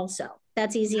you also.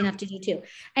 That's easy enough to do too.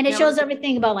 And it shows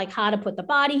everything about like how to put the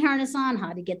body harness on,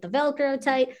 how to get the Velcro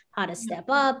tight, how to step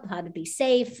up, how to be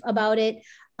safe about it.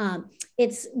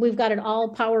 We've got it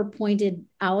all PowerPointed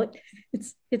out.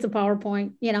 It's a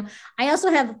PowerPoint, I also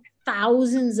have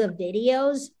thousands of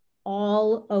videos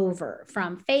all over,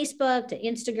 from Facebook to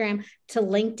Instagram to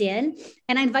LinkedIn.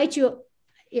 And I invite you,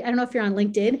 I don't know if you're on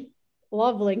LinkedIn,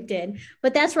 love LinkedIn,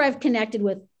 but that's where I've connected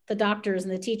with the doctors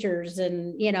and the teachers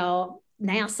and,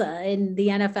 NASA and the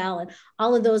NFL and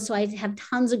all of those. So I have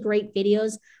tons of great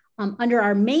videos under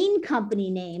our main company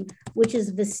name, which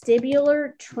is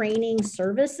Vestibular Training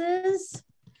Services,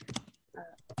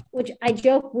 which I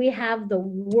joke we have the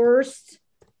worst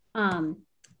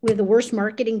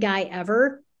marketing guy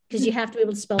ever, because you have to be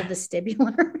able to spell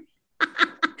vestibular.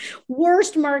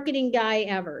 Worst marketing guy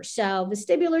ever. So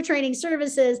Vestibular Training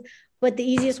Services, but the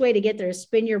easiest way to get there is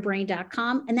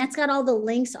spinyourbrain.com. And that's got all the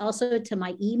links also to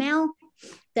my email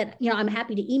that, I'm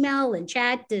happy to email and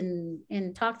chat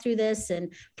and talk through this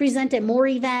and present at more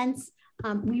events.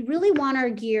 We really want our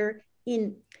gear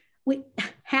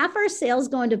half our sales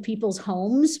go into people's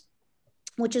homes,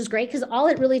 which is great because all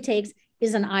it really takes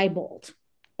is an eye bolt.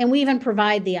 And we even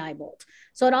provide the eye bolt.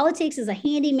 So all it takes is a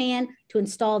handyman to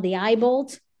install the eye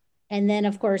bolt. And then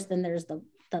of course, there's the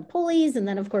pulleys. And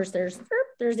then of course, there's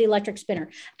the electric spinner.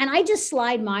 And I just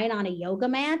slide mine on a yoga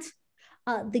mat.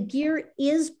 The gear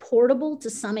is portable to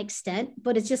some extent,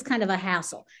 but it's just kind of a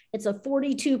hassle. It's a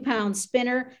 42-pound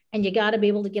spinner, and you got to be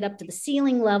able to get up to the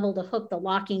ceiling level to hook the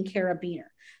locking carabiner.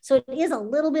 So it is a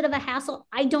little bit of a hassle.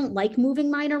 I don't like moving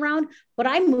mine around, but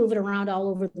I move it around all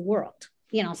over the world,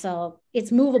 so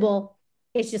it's movable.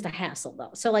 It's just a hassle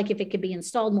though. So like if it could be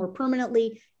installed more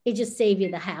permanently, it just saves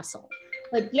you the hassle.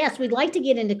 But yes, we'd like to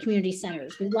get into community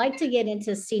centers. We'd like to get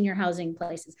into senior housing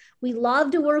places. We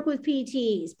love to work with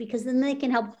PTs because then they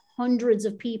can help hundreds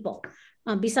of people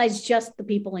besides just the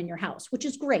people in your house, which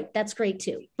is great. That's great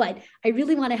too. But I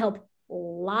really want to help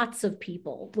lots of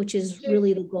people, which is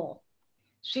really the goal.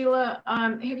 Sheila,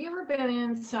 have you ever been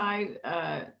inside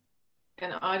an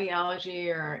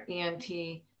audiology or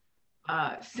ENT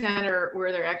center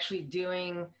where they're actually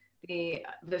doing the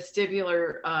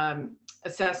vestibular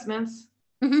assessments?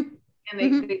 Mm-hmm.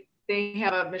 And they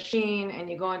have a machine, and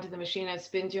you go into the machine and it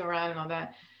spins you around and all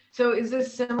that. So is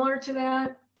this similar to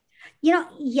that?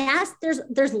 Yes,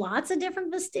 there's lots of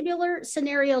different vestibular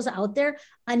scenarios out there.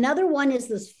 Another one is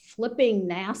this flipping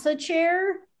NASA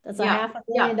chair. That's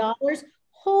 $500,000.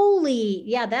 Holy,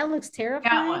 that looks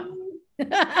terrifying.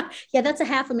 Yeah, that's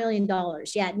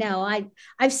 $500,000. Yeah, no,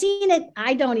 I've seen it.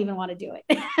 I don't even want to do it.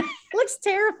 It looks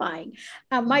terrifying.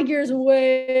 My gear is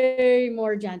way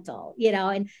more gentle,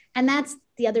 and that's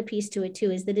the other piece to it too,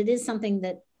 is that it is something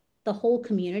that the whole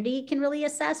community can really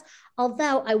assess.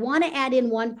 Although I want to add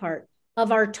in one part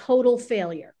of our total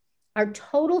failure. Our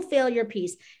total failure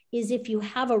piece is if you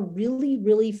have a really,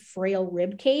 really frail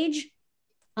rib cage.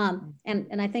 And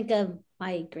I think of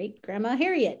my great grandma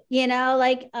Harriet,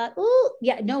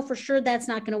 for sure that's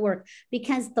not going to work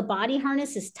because the body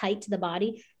harness is tight to the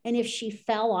body. And if she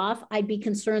fell off, I'd be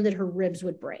concerned that her ribs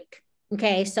would break.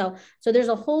 Okay. So there's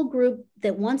a whole group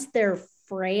that once they're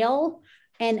frail,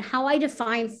 and how I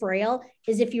define frail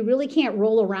is if you really can't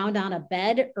roll around on a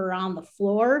bed or on the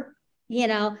floor,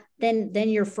 then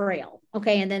you're frail.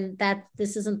 Okay. And then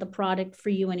this isn't the product for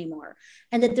you anymore.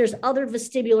 And that there's other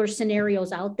vestibular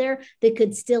scenarios out there that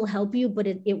could still help you, but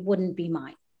it wouldn't be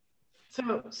mine.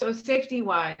 So safety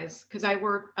wise, because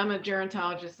I'm a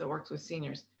gerontologist that works with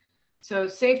seniors. So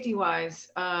safety wise,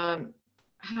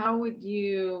 how would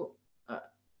you,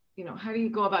 how do you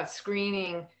go about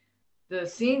screening the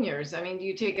seniors? I mean, do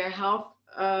you take a health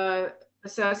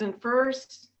assessment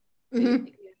first? Mm-hmm.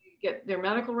 Get their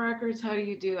medical records? How do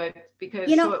you do it? Because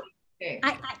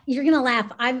you're gonna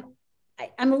laugh. I'm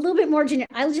a little bit more generic.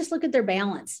 I'll just look at their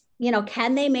balance.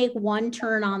 Can they make one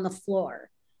turn on the floor?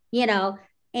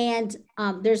 And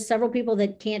there's several people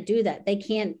that can't do that. They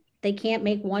can't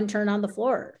make one turn on the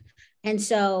floor, and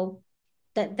so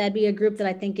that'd be a group that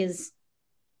I think is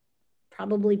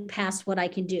probably past what I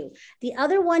can do. The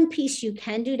other one piece you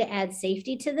can do to add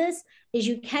safety to this is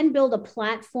you can build a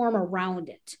platform around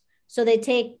it. So they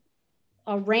take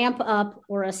a ramp up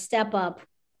or a step up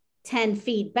 10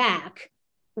 feet back,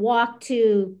 walk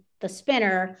to the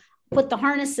spinner, put the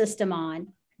harness system on,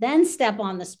 then step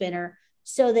on the spinner,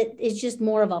 so that it's just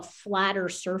more of a flatter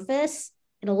surface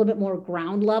and a little bit more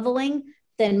ground leveling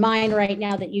than mine right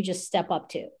now that you just step up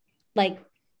to.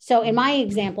 So in my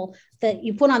example, that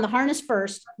you put on the harness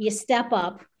first, you step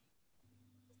up,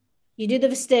 you do the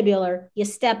vestibular, you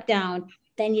step down,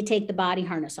 then you take the body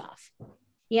harness off.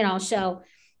 So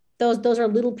those are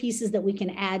little pieces that we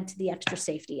can add to the extra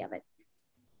safety of it.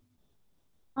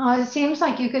 It seems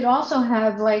like you could also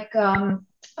have like a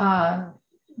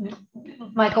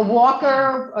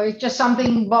walker or just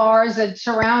something, bars that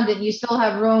surround it. You still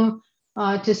have room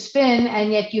to spin,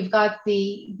 and yet you've got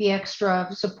the extra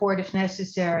support if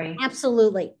necessary.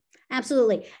 Absolutely.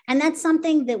 And that's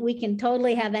something that we can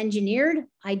totally have engineered.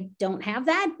 I don't have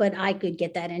that, but I could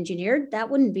get that engineered. That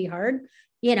wouldn't be hard,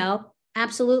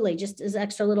 absolutely. Just as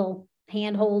extra little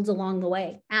handholds along the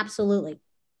way. Absolutely.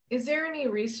 Is there any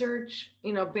research,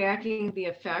 backing the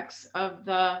effects of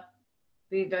the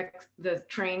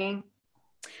training?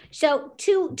 So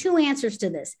two answers to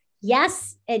this.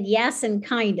 Yes and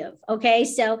kind of. Okay,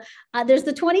 so there's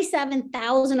the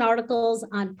 27,000 articles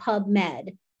on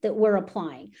PubMed that we're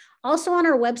applying. Also on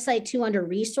our website too, under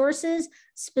resources,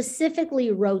 specifically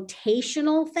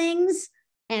rotational things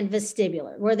and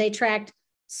vestibular, where they tracked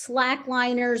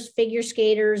slackliners, figure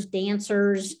skaters,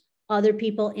 dancers, other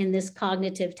people in this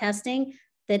cognitive testing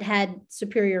that had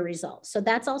superior results. So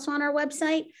that's also on our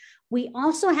website. We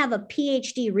also have a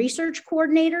PhD research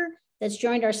coordinator that's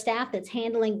joined our staff that's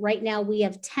handling, right now we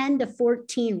have 10 to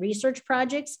 14 research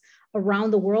projects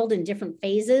around the world in different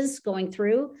phases going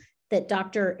through that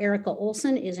Dr. Erica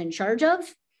Olson is in charge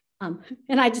of.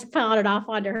 And I just piled it off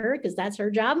onto her because that's her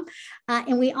job.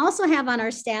 And we also have on our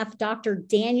staff Dr.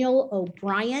 Daniel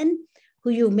O'Brien,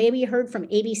 who you maybe heard from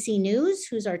ABC News,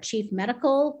 who's our chief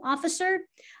medical officer.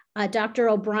 Dr.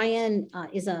 O'Brien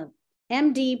is a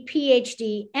MD,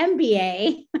 PhD,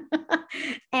 MBA,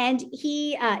 and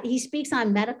he speaks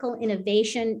on medical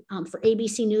innovation for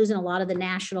ABC News and a lot of the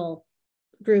national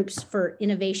groups for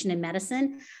innovation in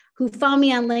medicine, who found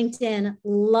me on LinkedIn,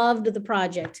 loved the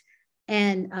project,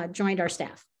 and joined our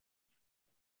staff.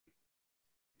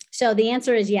 So the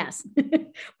answer is yes.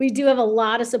 We do have a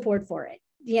lot of support for it,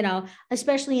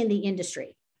 especially in the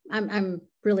industry. I'm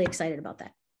really excited about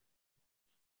that.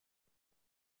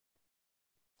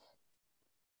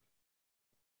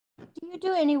 Do you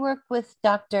do any work with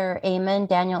Dr.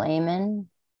 Daniel Amen?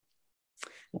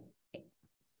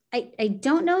 I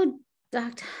don't know,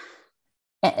 Doctor.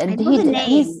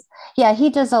 He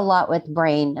does a lot with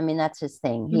brain. I mean, that's his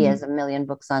thing. He has a million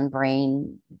books on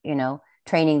brain,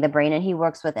 training the brain, and he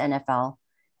works with NFL,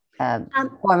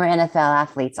 former NFL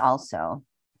athletes also.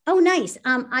 Oh, nice.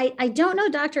 I don't know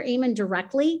Dr. Amen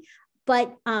directly,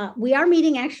 but we are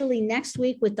meeting actually next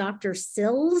week with Dr.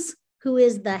 Sills, who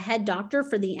is the head doctor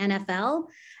for the NFL.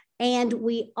 And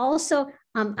we also,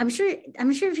 I'm sure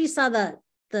if you saw the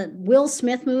Will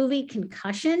Smith movie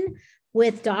Concussion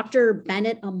with Dr.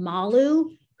 Bennett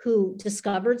Amalu, who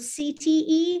discovered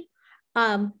CTE.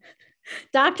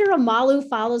 Dr. Amalu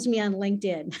follows me on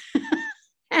LinkedIn.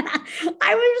 And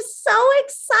I was so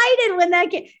excited when that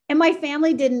came, and my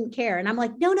family didn't care. And I'm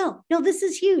like, no, this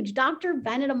is huge. Dr.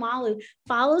 Bennett Amalu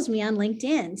follows me on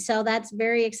LinkedIn. So that's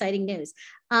very exciting news.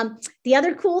 The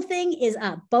other cool thing is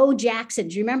Bo Jackson.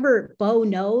 Do you remember Bo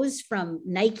Knows from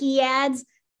Nike ads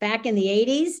back in the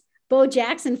 80s? Bo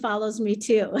Jackson follows me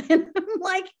too. And I'm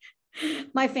like,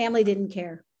 my family didn't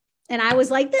care. And I was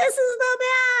like, this is the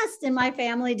best. And my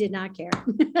family did not care.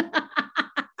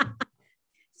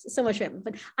 so much fun.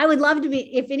 But I would love to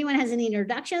be, if anyone has any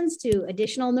introductions to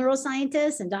additional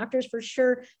neuroscientists and doctors, for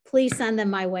sure, please send them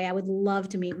my way. I would love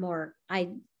to meet more. I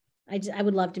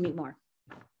would love to meet more.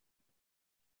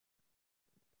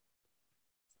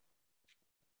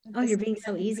 Oh, you're being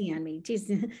so easy on me. Jeez.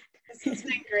 This has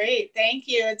been great. Thank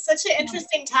you. It's such an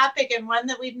interesting topic and one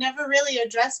that we've never really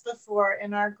addressed before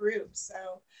in our group. So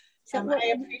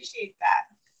I appreciate that.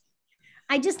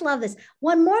 I just love this.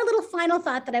 One more little final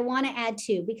thought that I want to add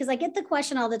too, because I get the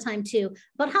question all the time too,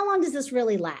 but how long does this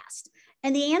really last?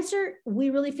 And the answer, we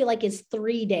really feel like, is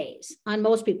 3 days. On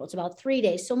most people, it's about 3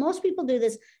 days. So most people do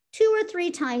this 2 or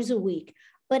 3 times a week,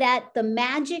 but at the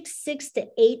magic 6 to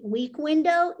 8 week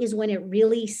window is when it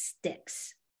really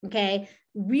sticks. Okay.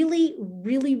 Really,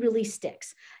 really, really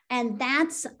sticks. And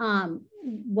that's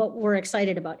what we're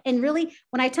excited about. And really,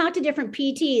 when I talk to different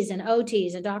PTs and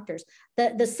OTs and doctors,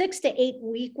 the 6 to 8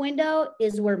 week window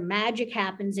is where magic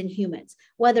happens in humans,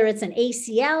 whether it's an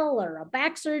ACL or a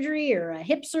back surgery or a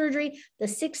hip surgery. The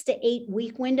 6 to 8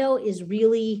 week window is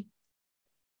really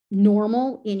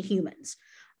normal in humans.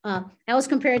 I was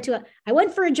compared to, I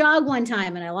went for a jog one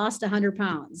time and I lost 100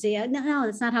 pounds. Yeah, no,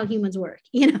 that's not how humans work.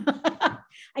 You know,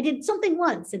 I did something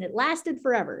once and it lasted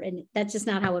forever. And that's just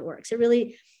not how it works. It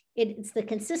really, it's the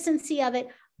consistency of it.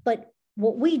 But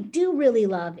what we do really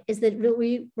love is that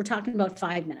we're talking about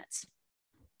 5 minutes.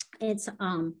 It's,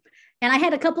 and I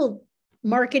had a couple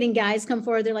marketing guys come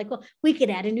forward. They're like, well, we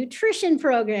could add a nutrition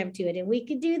program to it and we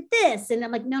could do this. And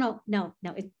I'm like, no,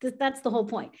 that's the whole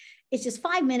point. It's just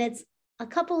 5 minutes. A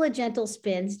couple of gentle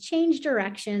spins, change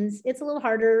directions. It's a little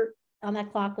harder on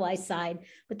that clockwise side,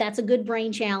 but that's a good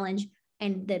brain challenge.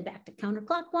 And then back to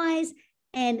counterclockwise.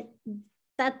 And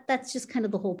that's just kind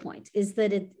of the whole point, is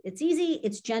that it's easy,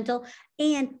 it's gentle.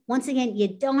 And once again, you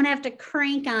don't have to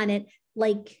crank on it.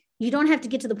 Like, you don't have to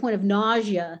get to the point of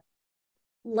nausea.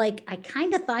 Like I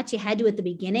kind of thought you had to at the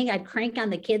beginning. I'd crank on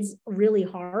the kids really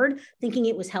hard, thinking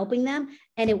it was helping them,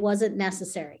 and it wasn't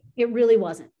necessary. It really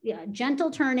wasn't. Yeah, gentle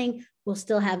turning will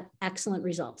still have excellent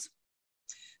results.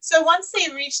 So once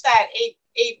they reach that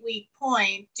eight week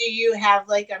point, do you have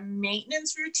like a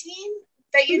maintenance routine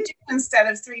that you do instead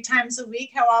of 3 times a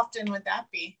week? How often would that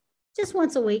be? Just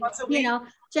once a week, you know,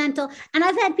 gentle. And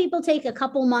I've had people take a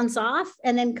couple months off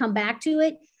and then come back to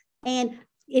it. And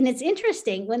it's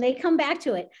interesting when they come back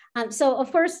to it. So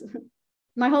of course,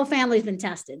 my whole family's been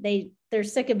tested. They're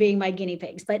sick of being my guinea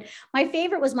pigs. But my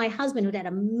favorite was my husband, who'd had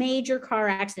a major car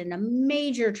accident, a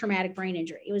major traumatic brain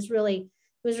injury. It was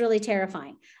really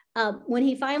terrifying. When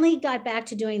he finally got back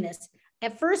to doing this,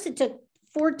 at first it took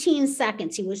 14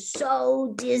 seconds. He was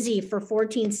so dizzy for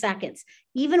 14 seconds,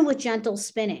 even with gentle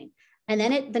spinning. And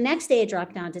then the next day it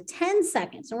dropped down to 10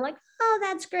 seconds. And we're like, oh,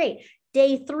 that's great.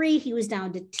 Day 3, he was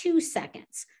down to 2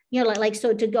 seconds. You know, like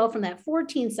so to go from that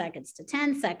 14 seconds to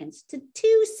 10 seconds to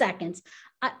 2 seconds,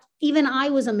 even I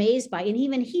was amazed by, and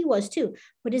even he was too,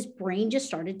 but his brain just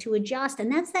started to adjust.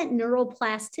 And that's that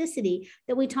neuroplasticity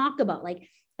that we talk about. Like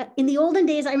in the olden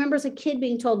days, I remember as a kid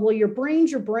being told, well, your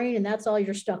brain's your brain and that's all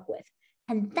you're stuck with.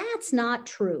 And that's not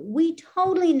true. We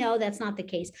totally know that's not the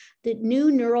case. The new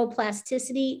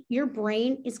neuroplasticity, your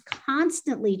brain is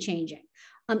constantly changing.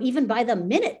 Even by the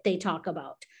minute they talk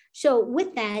about. So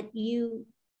with that, you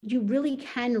really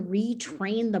can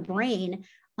retrain the brain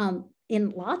in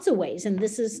lots of ways. And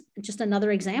this is just another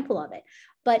example of it.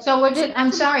 But so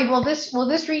I'm sorry, will this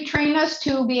retrain us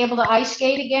to be able to ice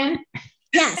skate again?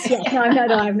 Yes. No,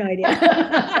 I have no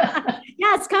idea.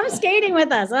 Yes, come skating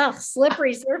with us. Oh,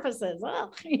 slippery surfaces.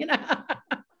 Oh, you know.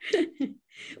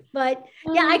 But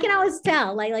yeah, I can always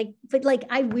tell but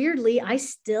I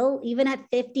still, even at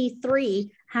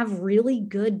 53, have really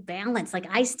good balance. Like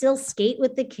I still skate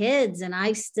with the kids and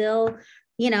I still,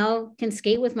 you know, can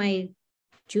skate with my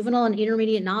juvenile and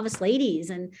intermediate novice ladies.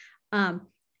 And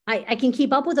I can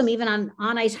keep up with them even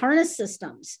on ice harness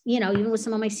systems, you know, even with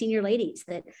some of my senior ladies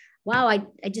that, wow, I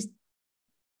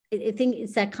think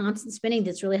it's that constant spinning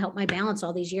that's really helped my balance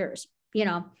all these years, you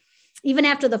know. Even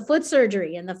after the foot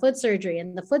surgery and the foot surgery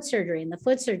and the foot surgery and the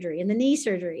foot surgery and the knee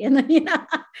surgery and the, you know,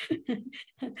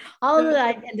 all of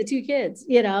that, and the 2 kids,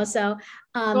 you know, so.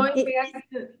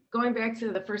 Going back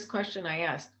to the first question I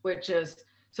asked, which is,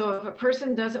 so if a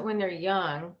person does it when they're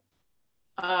young,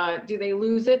 do they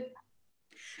lose it?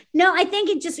 No, I think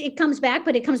it comes back,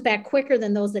 but it comes back quicker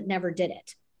than those that never did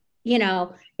it. You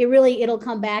know, it'll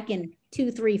come back in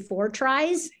 2, 3, 4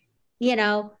 tries, you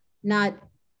know, not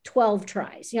 12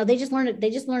 tries. You know, they just learn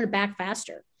it back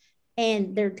faster.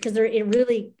 And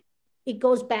it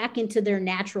goes back into their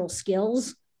natural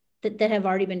skills that have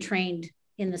already been trained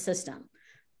in the system.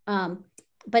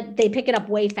 But they pick it up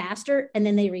way faster and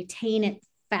then they retain it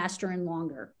faster and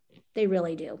longer. They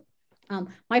really do.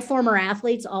 My former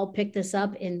athletes all pick this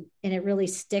up and it really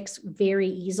sticks very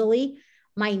easily.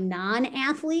 My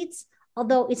non-athletes,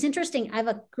 although it's interesting, I have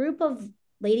a group of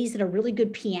ladies that are really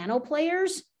good piano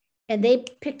players and they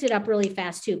picked it up really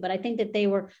fast too. But I think that they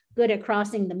were good at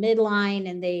crossing the midline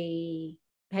and they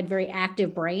had very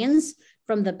active brains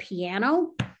from the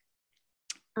piano.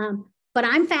 But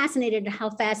I'm fascinated at how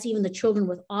fast even the children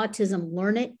with autism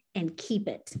learn it and keep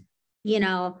it. You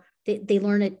know, they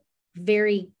learn it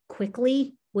very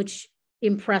quickly, which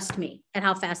impressed me at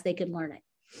how fast they could learn it.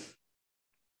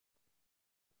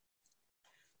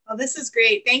 Well, this is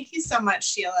great. Thank you so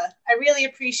much, Sheila. I really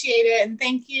appreciate it. And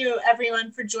thank you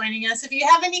everyone for joining us. If you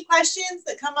have any questions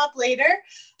that come up later,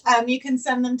 you can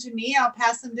send them to me. I'll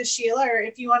pass them to Sheila, or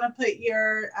if you want to put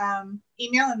your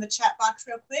email in the chat box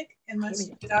real quick, unless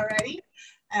you did already.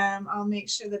 I'll make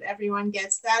sure that everyone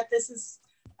gets that. This is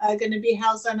going to be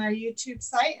housed on our YouTube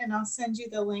site, and I'll send you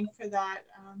the link for that.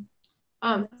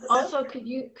 Also, could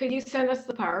you send us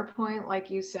the PowerPoint like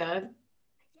you said?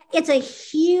 It's a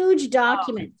huge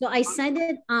document. So I send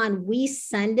it on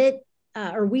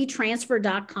or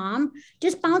WeTransfer.com.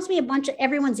 Just bounce me a bunch of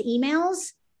everyone's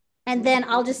emails and then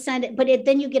I'll just send it. But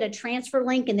then you get a transfer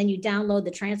link and then you download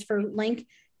the transfer link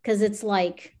because it's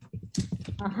like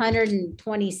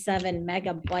 127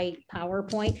 megabyte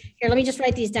PowerPoint. Here, let me just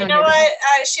write these down. You know what,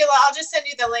 Sheila, I'll just send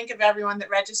you the link of everyone that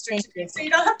registered today, so you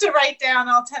don't have to write down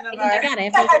all 10 of our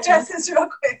addresses real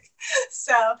quick.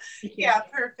 So yeah,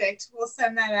 perfect. We'll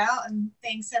send that out, and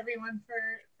thanks everyone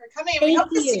for coming. And we hope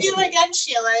to see you again,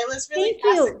 Sheila. It was really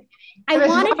fascinating. I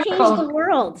want to change the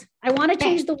world. I want to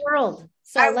change the world.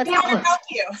 So let's help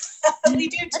you. We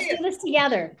do too. Let's do this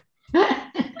together.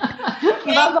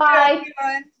 Bye-bye.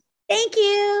 Thank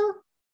you.